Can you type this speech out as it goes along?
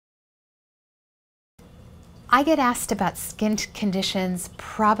I get asked about skin conditions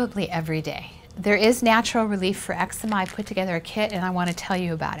probably every day. There is natural relief for eczema. I put together a kit and I want to tell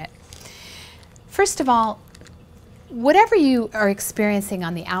you about it. First of all, whatever you are experiencing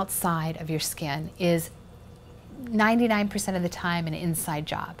on the outside of your skin is 99% of the time an inside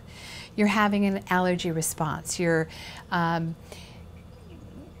job. You're having an allergy response. Your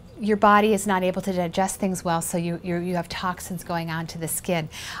body is not able to digest things well, so you have toxins going on to the skin.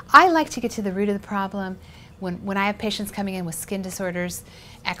 I like to get to the root of the problem. When I have patients coming in with skin disorders,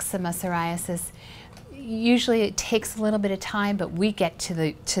 eczema, psoriasis, usually it takes a little bit of time, but we get to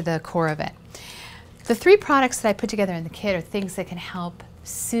the core of it. The 3 products that I put together in the kit are things that can help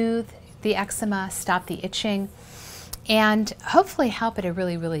soothe the eczema, stop the itching, and hopefully help at a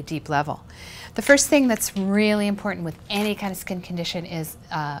really, really deep level. The first thing that's really important with any kind of skin condition is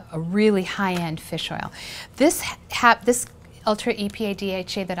a really high-end fish oil. This Ultra EPA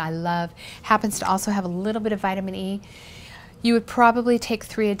DHA that I love happens to also have a little bit of vitamin E. You would probably take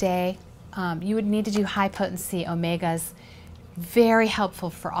 3 a day. You would need to do high potency omegas. Very helpful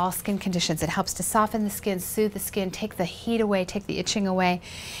for all skin conditions. It helps to soften the skin, soothe the skin, take the heat away, take the itching away.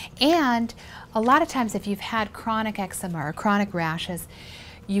 And a lot of times if you've had chronic eczema or chronic rashes,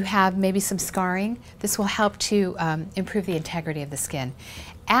 you have maybe some scarring. This will help to improve the integrity of the skin,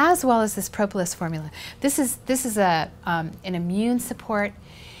 as well as this propolis formula. This is an immune support.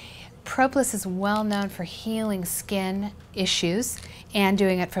 Propolis is well known for healing skin issues and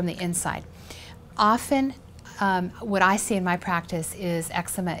doing it from the inside. Often, what I see in my practice is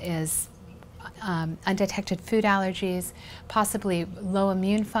eczema is undetected food allergies, possibly low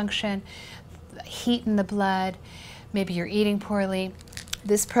immune function, heat in the blood, maybe you're eating poorly.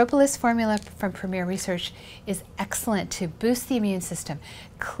 This propolis formula from Premier Research is excellent to boost the immune system,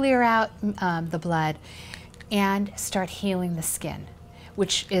 clear out the blood, and start healing the skin,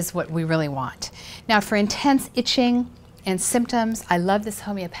 which is what we really want. Now, for intense itching and symptoms, I love this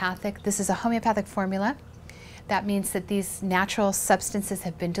homeopathic. This is a homeopathic formula. That means that these natural substances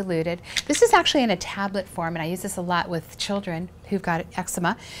have been diluted. This is actually in a tablet form, and I use this a lot with children who've got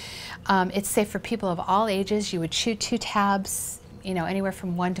eczema. It's safe for people of all ages. You would chew 2 tabs, anywhere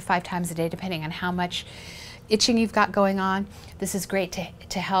from 1 to 5 times a day, depending on how much itching you've got going on. This is great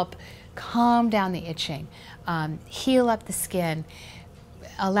to help calm down the itching, heal up the skin,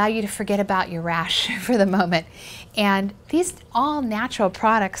 allow you to forget about your rash for the moment. And these all natural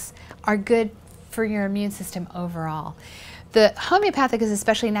products are good for your immune system overall. The homeopathic is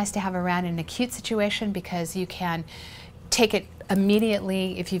especially nice to have around in an acute situation because you can take it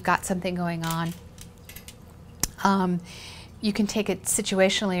immediately if you've got something going on. You can take it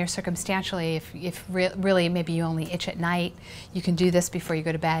situationally or circumstantially if really maybe you only itch at night. You can do this before you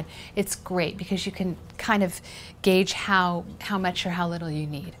go to bed. It's great because you can kind of gauge how much or how little you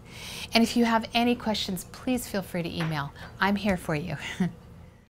need. And if you have any questions, please feel free to email. I'm here for you.